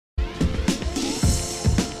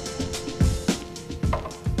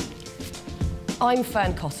I'm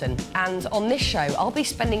Fearne and on this show I'll be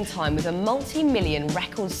spending time with a multi-million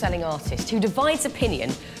record-selling artist who divides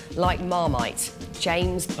opinion like Marmite,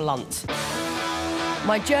 James Blunt.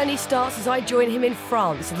 My journey starts as I join him in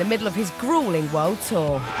France in the middle of his gruelling world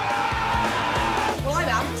tour. Well, I'm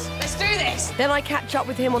out. Let's do this! Then I catch up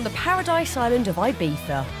with him on the paradise island of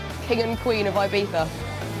Ibiza. King and Queen of Ibiza.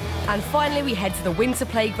 And finally we head to the winter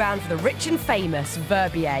playground for the rich and famous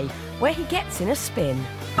Verbier, where he gets in a spin.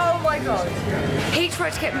 Oh my God. He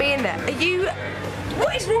tried to get me in there. Are you...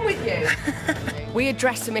 What is wrong with you? We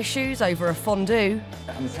address some issues over a fondue.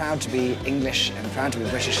 I'm proud to be English and proud to be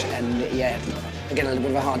British, and yeah, I get a little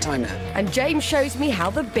bit of a hard time now. And James shows me how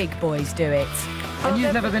the big boys do it. And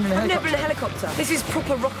you've never been in a helicopter? I've never been in a helicopter. This is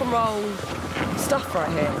proper rock and roll stuff right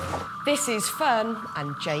here. This is Fearne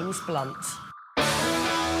and James Blunt.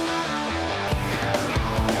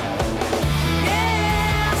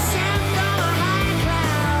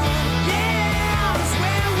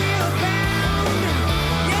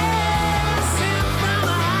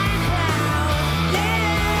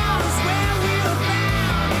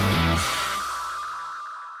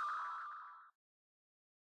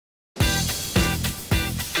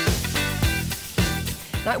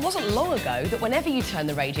 Now, it wasn't long ago that whenever you turned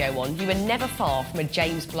the radio on, you were never far from a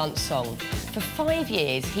James Blunt song. For 5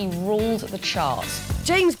 years, he ruled the charts.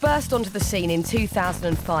 James burst onto the scene in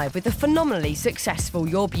 2005 with the phenomenally successful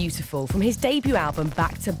You're Beautiful from his debut album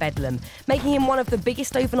Back to Bedlam, making him one of the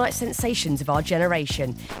biggest overnight sensations of our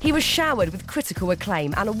generation. He was showered with critical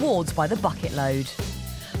acclaim and awards by the bucket load.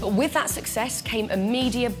 But with that success came a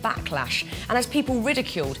media backlash, and as people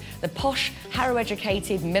ridiculed the posh,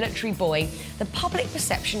 Harrow-educated military boy, the public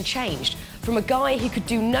perception changed from a guy who could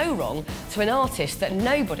do no wrong to an artist that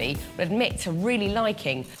nobody would admit to really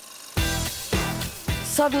liking.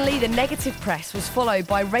 Suddenly, the negative press was followed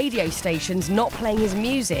by radio stations not playing his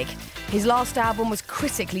music. His last album was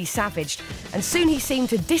critically savaged, and soon he seemed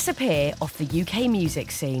to disappear off the UK music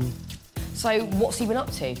scene. So what's he been up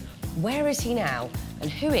to? Where is he now? And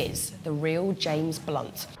who is the real James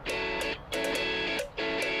Blunt?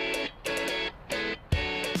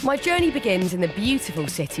 My journey begins in the beautiful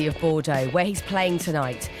city of Bordeaux, where he's playing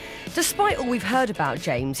tonight. Despite all we've heard about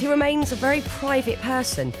James, he remains a very private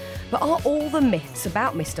person. But are all the myths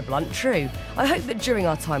about Mr. Blunt true? I hope that during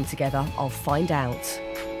our time together, I'll find out.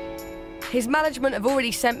 His management have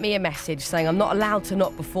already sent me a message saying I'm not allowed to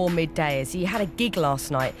knock before midday, as he had a gig last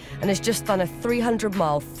night and has just done a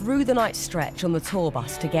 300-mile through-the-night stretch on the tour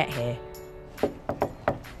bus to get here.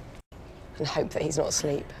 And hope that he's not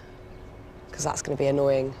asleep, because that's going to be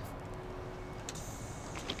annoying.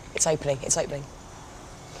 It's opening, it's opening.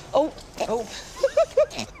 Oh! Oh!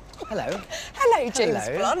 Hello. Hello, James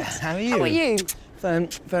Hello. Blunt. How are you? How are you?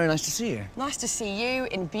 Very nice to see you. Nice to see you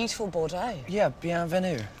in beautiful Bordeaux. Yeah,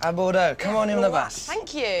 bienvenue à Bordeaux. Come on in the bus.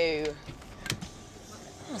 Thank you.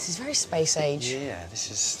 Oh, this is very space age. Yeah,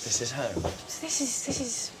 this is home. So this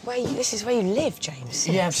is where you live, James.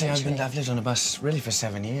 Yeah, absolutely. I've lived on a bus really for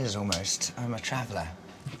 7 years almost. I'm a traveller.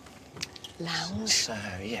 Lounge. So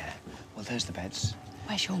yeah. Well, there's the beds.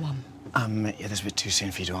 Where's your mum? Yeah, that's a bit too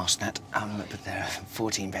soon for you to ask that. But there are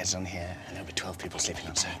 14 beds on here, and there'll be 12 people sleeping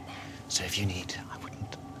on. So if you need, I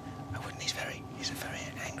wouldn't. He's a very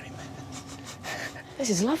angry man. This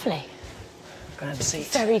is lovely. Go and have a seat.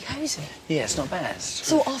 Very cosy. Yeah, it's not bad.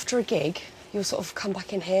 So after a gig, you'll sort of come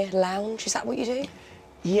back in here, lounge. Is that what you do?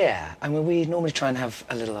 Yeah, I mean, we normally try and have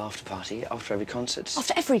a little after party after every concert.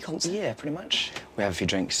 After every concert? Yeah, pretty much. We have a few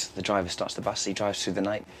drinks. The driver starts the bus. He drives through the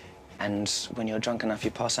night, and when you're drunk enough,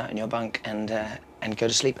 you pass out in your bunk and go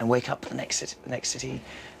to sleep and wake up the next day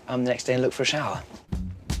and look for a shower.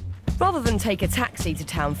 Rather than take a taxi to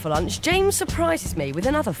town for lunch, James surprises me with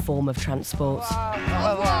another form of transport.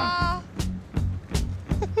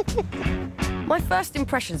 My first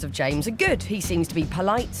impressions of James are good. He seems to be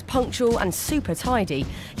polite, punctual and super tidy,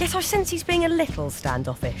 yet I sense he's being a little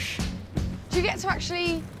standoffish. Do you get to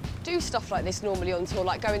actually do stuff like this normally on tour,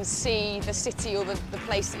 like go and see the city or the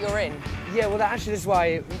place that you're in? Yeah, well, actually, this is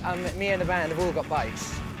why me and the band have all got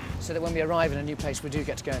bikes, so that when we arrive in a new place, we do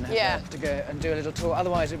get to go and to go and do a little tour.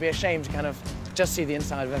 Otherwise, it'd be a shame to kind of just see the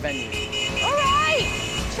inside of a venue. All right,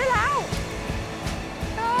 chill out.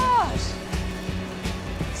 God,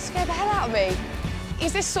 scared the hell out of me.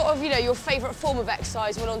 Is this sort of, you know, your favourite form of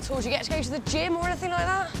exercise when on tour? Do you get to go to the gym or anything like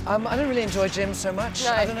that? I don't really enjoy gyms so much.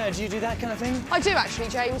 No. I don't know, do you do that kind of thing? I do actually,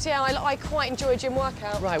 James, yeah, I quite enjoy a gym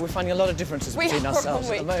workout. Right, we're finding a lot of differences between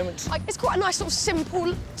ourselves at the moment. It's quite a nice sort of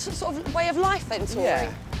simple sort of way of life then, touring.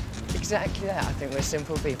 Yeah, exactly that. I think we're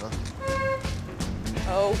simple people.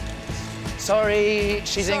 Oh. Sorry,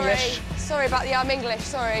 she's English. Sorry about the I'm English,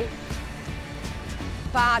 sorry.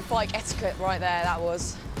 bad bike etiquette right there, that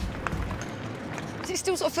was. Does it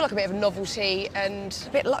still sort of feel like a bit of a novelty and a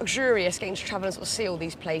bit luxurious getting to travel and sort of see all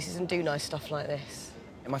these places and do nice stuff like this?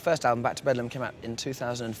 My first album, Back to Bedlam, came out in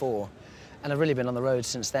 2004, and I've really been on the road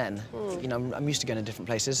since then. You know, I'm used to going to different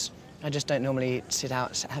places. I just don't normally sit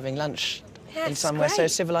out having lunch in somewhere so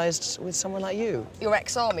civilised with someone like you. You're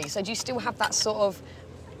ex-army, so do you still have that sort of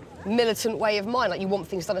militant way of mind, like you want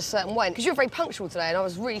things done a certain way? Because you're very punctual today, and I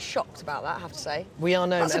was really shocked about that, I have to say. We are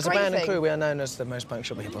known, as a band and thing. crew, we are known as the most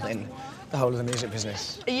punctual people in the whole of the music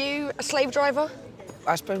business. Are you a slave driver?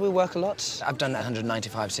 I suppose we work a lot. I've done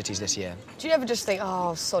 195 cities this year. Do you ever just think,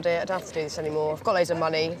 oh, sod it, I don't have to do this anymore, I've got loads of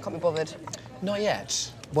money, can't be bothered? Not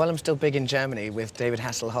yet. While I'm still big in Germany with David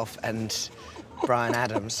Hasselhoff and Bryan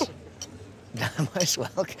Adams, might as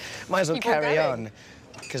well carry on,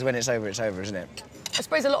 because when it's over, isn't it? I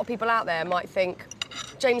suppose a lot of people out there might think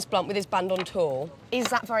James Blunt with his band on tour, is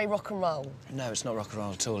that very rock and roll? No, it's not rock and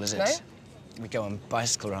roll at all, is it? No? We go on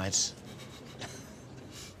bicycle rides.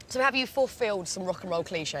 So have you fulfilled some rock and roll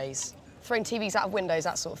cliches? Throwing TVs out of windows,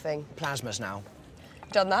 that sort of thing? Plasmas now.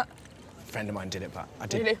 Done that? A friend of mine did it, but I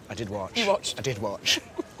did. Really? I did watch. You watched? I did watch.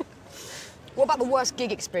 What about the worst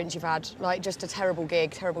gig experience you've had? Like, just a terrible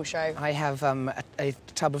gig, terrible show? I have a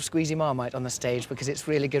tub of squeezy Marmite on the stage because it's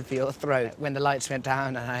really good for your throat. When the lights went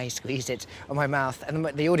down and I squeezed it on my mouth, and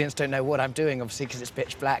the audience don't know what I'm doing, obviously, because it's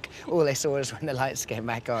pitch black. All they saw is when the lights came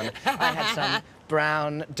back on. I had some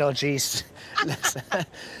brown, dodgy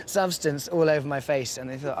substance all over my face, and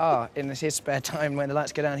they thought, oh, in his spare time, when the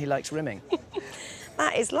lights go down, he likes rimming.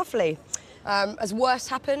 That is lovely. Has worse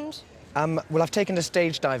happened? Well, I've taken to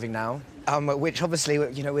stage diving now, which obviously,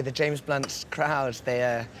 you know, with the James Blunt crowd,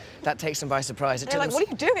 that takes them by surprise. They're like, what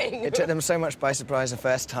are you doing? It took them so much by surprise the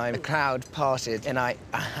first time. The crowd parted, and I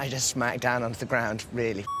just smacked down onto the ground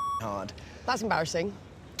really hard. That's embarrassing.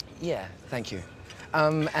 Yeah, thank you.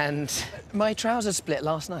 And my trousers split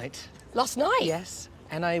last night. Last night? Yes.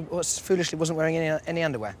 And I foolishly wasn't wearing any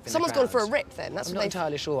underwear. Someone's gone for a rip then. That's I'm what not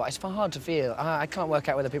entirely sure. It's hard to feel. I can't work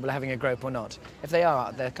out whether people are having a grope or not. If they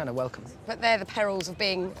are, they're kind of welcome. But they're the perils of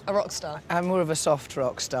being a rock star. I'm more of a soft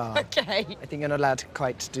rock star. Okay. I think you're not allowed to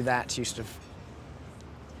quite do that. You sort of...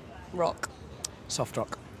 Rock. Soft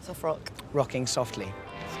rock. Soft rock. Rocking softly.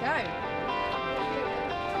 Let's go.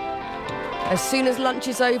 As soon as lunch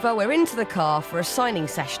is over, we're into the car for a signing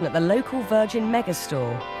session at the local Virgin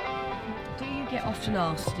megastore. Do you get often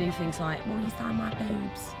asked to do things like, will you sign my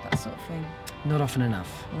boobs? That sort of thing? Not often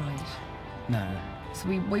enough. Right. No. So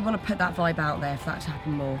we want to put that vibe out there for that to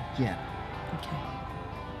happen more. Yeah. Okay.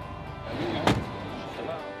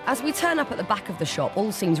 As we turn up at the back of the shop,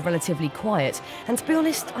 all seems relatively quiet, and to be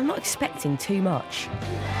honest, I'm not expecting too much.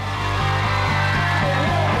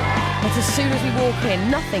 But as soon as we walk in,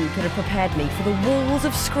 nothing could have prepared me for the walls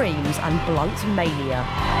of screams and blunt mania.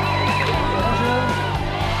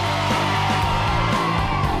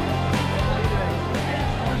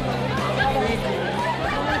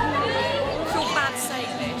 I feel bad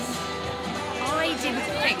saying this. I didn't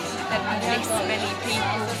think there were this many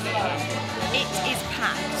people here. It is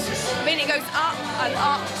packed. I mean, it goes up and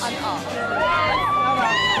up and up.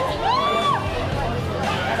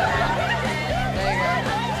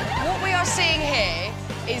 What we are seeing here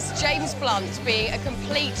is James Blunt being a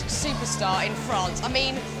complete superstar in France. I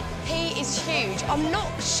mean, he is huge. I'm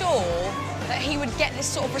not sure that he would get this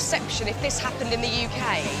sort of reception if this happened in the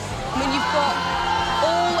UK. I mean, you've got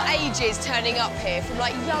all ages turning up here, from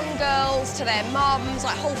like young girls to their mums,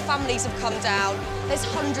 like whole families have come down. There's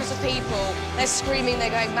hundreds of people. They're screaming, they're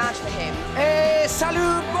going mad for him. Hey,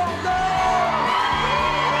 salut, Bordeaux!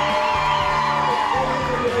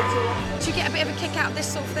 Do you get a bit of a kick out of this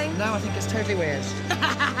sort of thing? No, I think it's totally weird.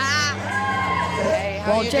 Hey,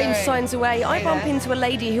 how While you James doing? signs away, I Hey bump there. into a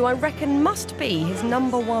lady who I reckon must be his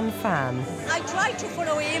 #1 fan. I try to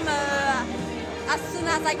follow him as soon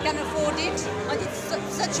as I can afford it, and it's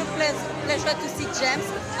such a pleasure to see James.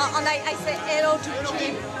 And I say hello to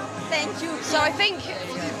Kim. Thank you. So I think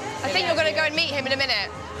you're going to go and meet him in a minute.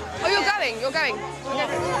 Oh, you're going? You're going?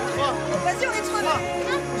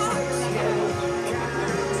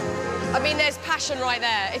 I mean, there's passion right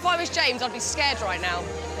there. If I was James, I'd be scared right now.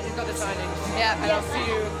 You've got the signings. Yeah. And I'll see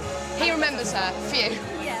you. He remembers her. Phew.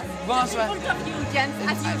 Yes. Bonsoir. All of you, James,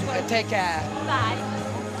 as usual. Take care. Bye.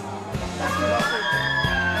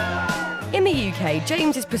 In the UK,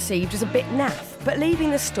 James is perceived as a bit naff, but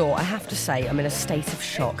leaving the store, I have to say I'm in a state of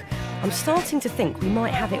shock. I'm starting to think we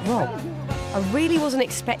might have it wrong. I really wasn't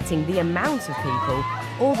expecting the amount of people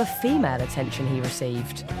or the female attention he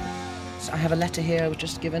received. So I have a letter here I was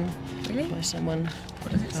just given by someone.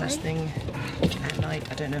 What does it say? Fasting at night.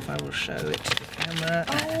 I don't know if I will show it to the camera.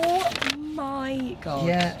 Oh my God.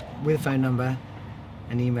 Yeah, with a phone number,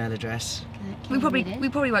 an email address. We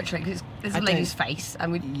probably won't show it because there's a I lady's don't- face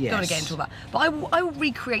and we don't want Yes. to get into all that. But I will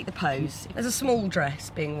recreate the pose. There's a small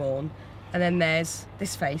dress being worn, and then there's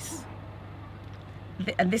this face,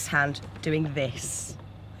 and this hand doing this.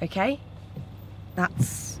 Okay?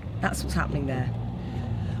 That's what's happening there.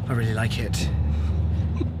 I really like it.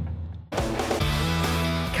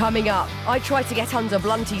 Coming up, I try to get under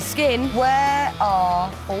Blunty's skin. Where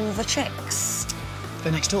are all the chicks?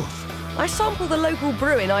 They're next door. I sample the local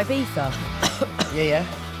brew in Ibiza. Yeah.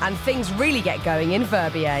 And things really get going in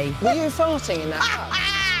Verbier. Were you farting in that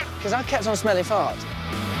cup? Because I kept on smelling farts.